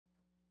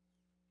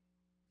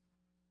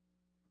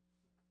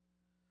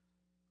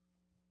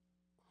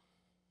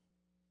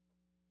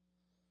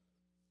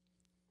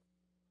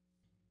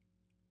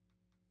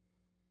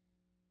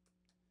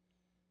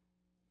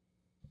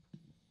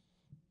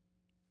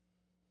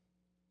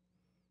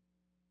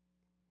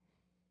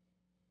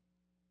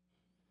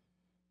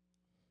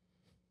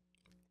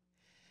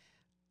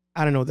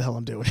I don't know what the hell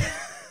I'm doing.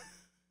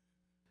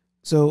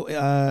 So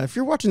if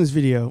you're watching this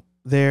video,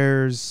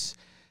 there's,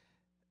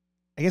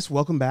 I guess,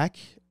 welcome back.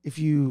 If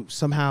you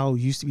somehow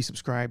used to be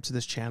subscribed to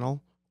this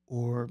channel,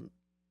 or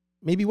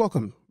maybe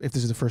welcome if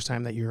this is the first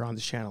time that you're on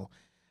this channel.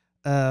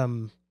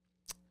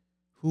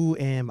 Who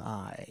am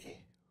I?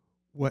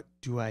 What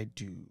do I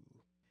do?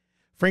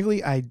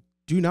 Frankly, I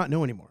do not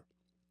know anymore.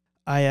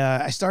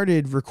 I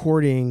started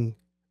recording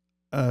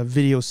a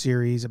video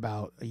series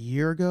about a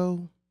year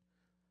ago,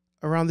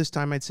 around this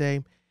time, I'd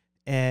say.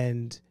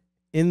 And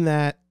in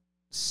that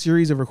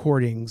series of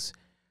recordings,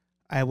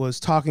 I was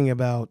talking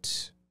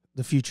about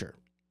the future,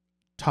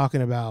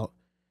 talking about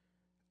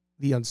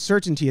the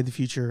uncertainty of the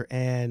future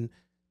and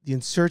the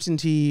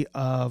uncertainty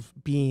of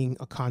being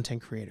a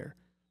content creator.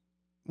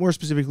 More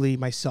specifically,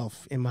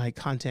 myself in my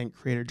content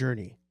creator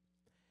journey.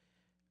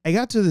 I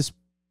got to this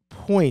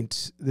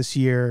point this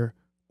year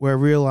where I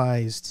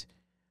realized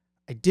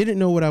I didn't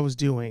know what I was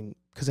doing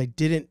because I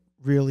didn't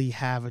really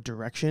have a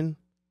direction.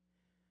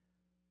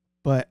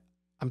 But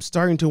I'm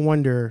starting to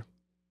wonder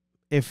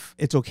if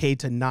it's okay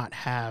to not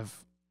have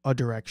a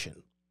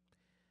direction.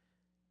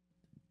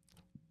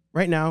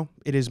 Right now,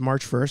 it is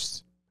March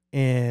 1st,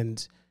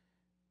 and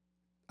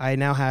I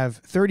now have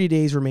 30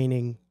 days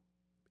remaining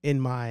in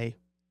my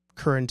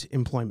current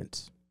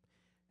employment.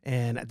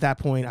 And at that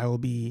point, I will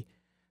be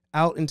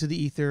out into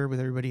the ether with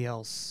everybody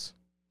else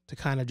to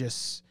kind of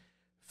just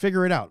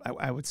figure it out,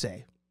 I would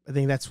say. I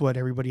think that's what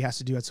everybody has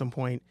to do at some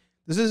point.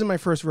 This isn't my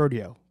first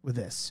rodeo with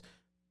this,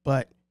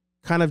 but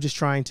kind of just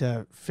trying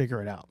to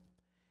figure it out.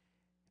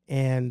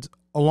 And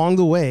along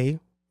the way,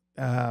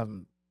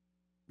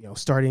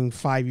 starting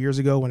 5 years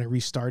ago when I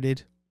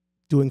restarted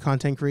doing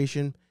content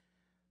creation,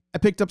 I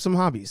picked up some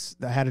hobbies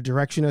that had a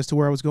direction as to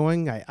where I was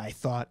going. I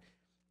thought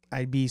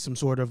I'd be some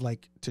sort of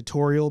like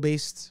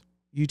tutorial-based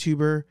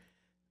YouTuber.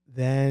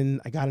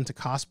 Then I got into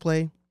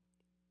cosplay.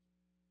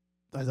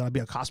 I thought I'd be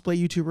a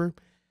cosplay YouTuber.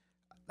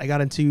 I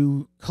got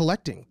into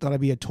collecting. Thought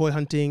I'd be a toy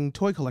hunting,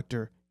 toy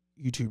collector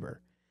YouTuber.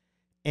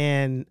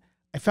 And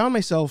I found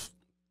myself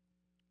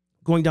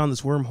going down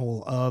this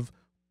wormhole of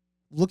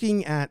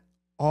looking at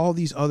all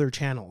these other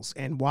channels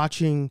and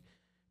watching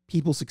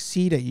people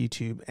succeed at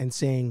YouTube and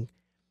saying,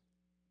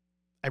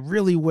 I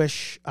really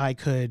wish I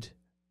could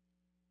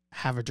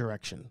have a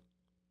direction.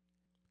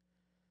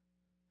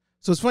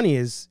 So what's funny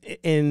is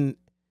in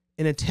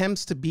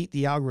attempts to beat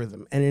the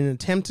algorithm and in an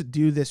attempt to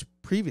do this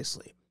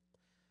previously,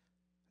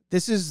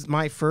 this is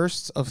my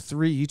first of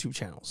 3 YouTube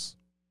channels.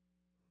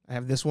 I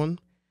have this one.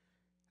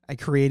 I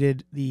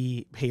created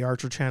the Hey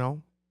Archer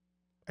channel.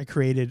 I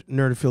created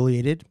Nerd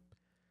Affiliated.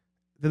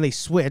 Then they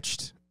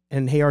switched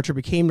and Hey Archer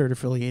became Nerd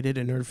Affiliated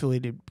and Nerd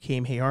Affiliated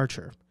became Hey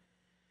Archer.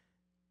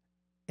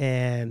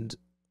 And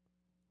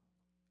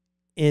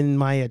in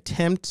my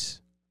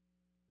attempt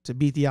to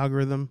beat the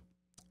algorithm,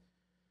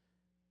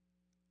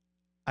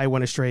 I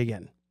went astray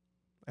again.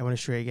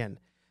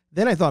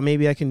 Then I thought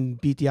maybe I can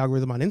beat the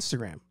algorithm on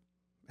Instagram.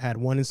 I had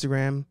 1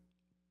 Instagram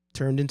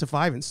turned into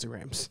 5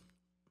 Instagrams.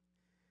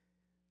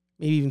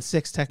 Maybe even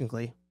 6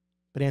 technically,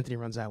 but Anthony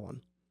runs that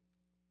one.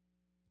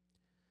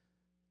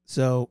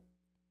 So,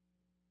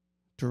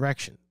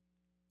 direction,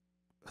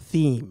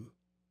 theme.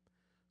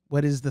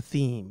 What is the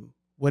theme?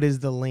 What is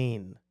the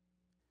lane?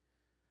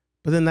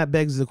 But then that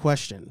begs the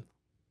question.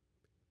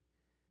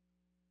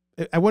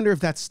 I wonder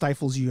if that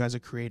stifles you as a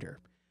creator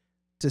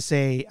to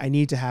say, I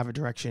need to have a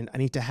direction. I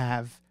need to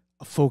have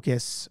a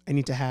focus. I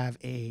need to have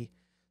a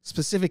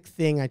specific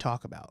thing I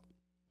talk about.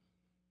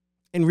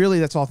 And really,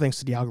 that's all thanks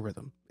to the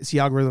algorithm. It's the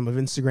algorithm of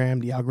Instagram,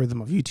 the algorithm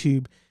of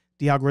YouTube,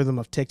 the algorithm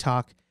of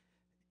TikTok.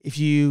 If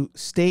you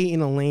stay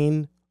in a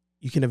lane,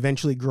 you can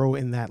eventually grow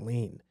in that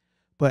lane.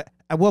 But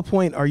at what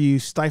point are you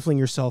stifling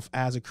yourself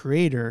as a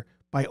creator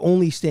by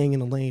only staying in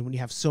a lane when you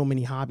have so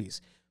many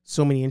hobbies,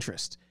 so many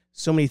interests,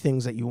 so many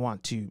things that you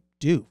want to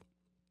do?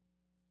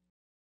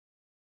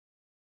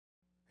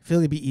 I feel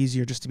it'd be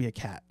easier just to be a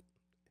cat.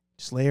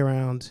 Just lay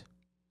around.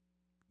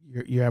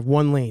 You have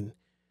one lane.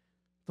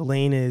 The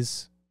lane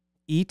is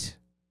eat,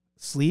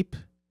 sleep,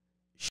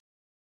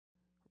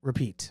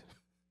 repeat.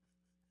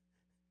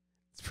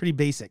 It's pretty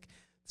basic.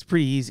 It's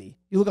pretty easy.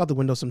 You look out the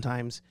window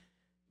sometimes.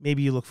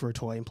 Maybe you look for a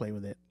toy and play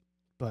with it.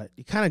 But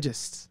you kind of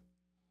just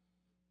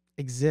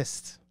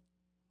exist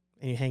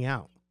and you hang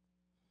out.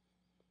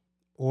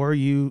 Or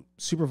you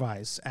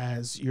supervise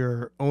as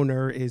your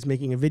owner is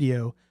making a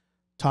video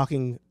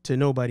talking to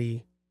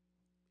nobody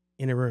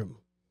in a room.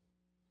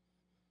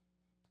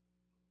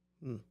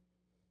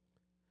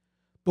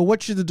 But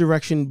what should the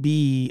direction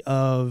be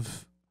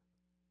of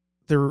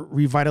the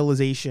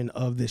revitalization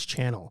of this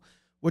channel?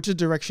 What should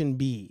the direction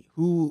be?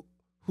 Who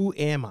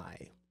am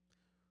I?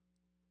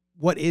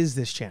 What is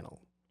this channel?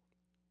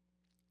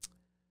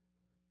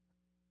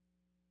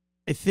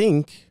 I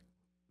think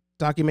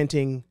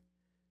documenting,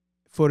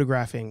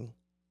 photographing,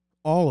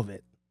 all of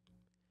it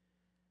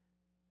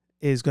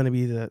is going to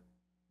be the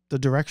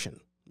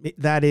direction.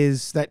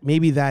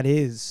 Maybe that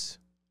is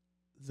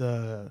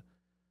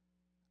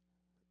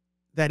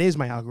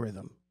my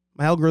algorithm.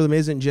 My algorithm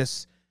isn't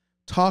just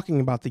talking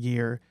about the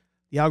gear.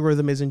 The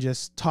algorithm isn't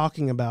just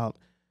talking about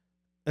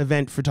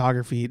event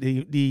photography.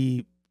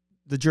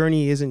 The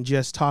journey isn't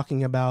just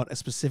talking about a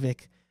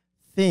specific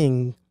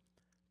thing,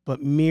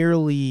 but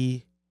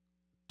merely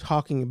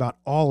talking about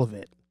all of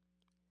it.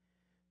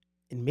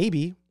 And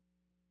maybe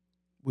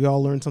we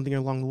all learn something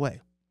along the way.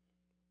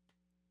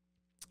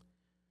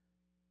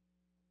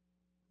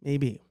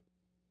 Maybe.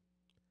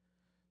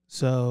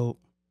 So,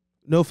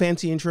 no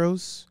fancy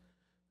intros,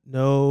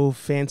 no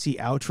fancy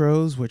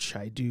outros, which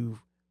I do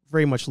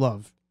very much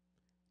love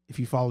if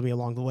you follow me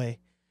along the way.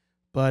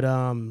 But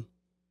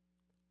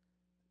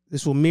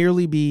this will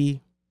merely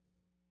be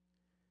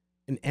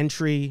an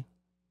entry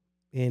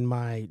in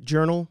my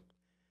journal,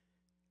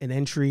 an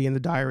entry in the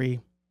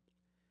diary.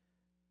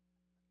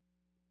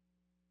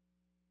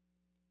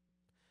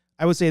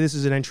 I would say this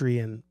is an entry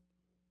in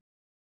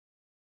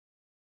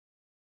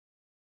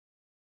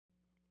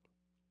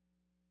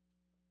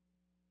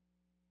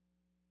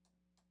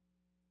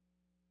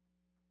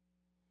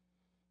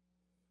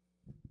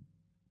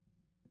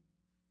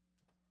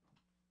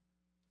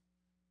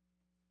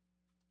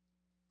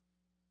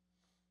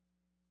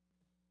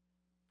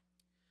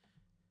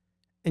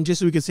and just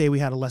so we could say we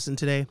had a lesson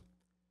today,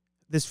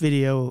 this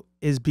video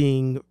is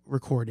being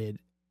recorded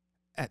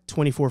at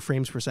 24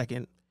 frames per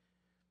second,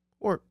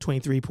 or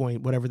 23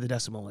 point whatever the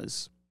decimal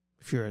is,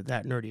 if you're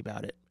that nerdy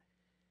about it.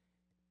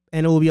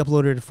 And it will be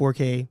uploaded to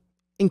 4K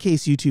in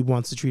case YouTube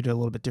wants to treat it a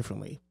little bit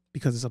differently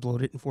because it's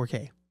uploaded in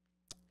 4K.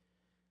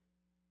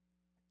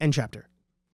 End chapter.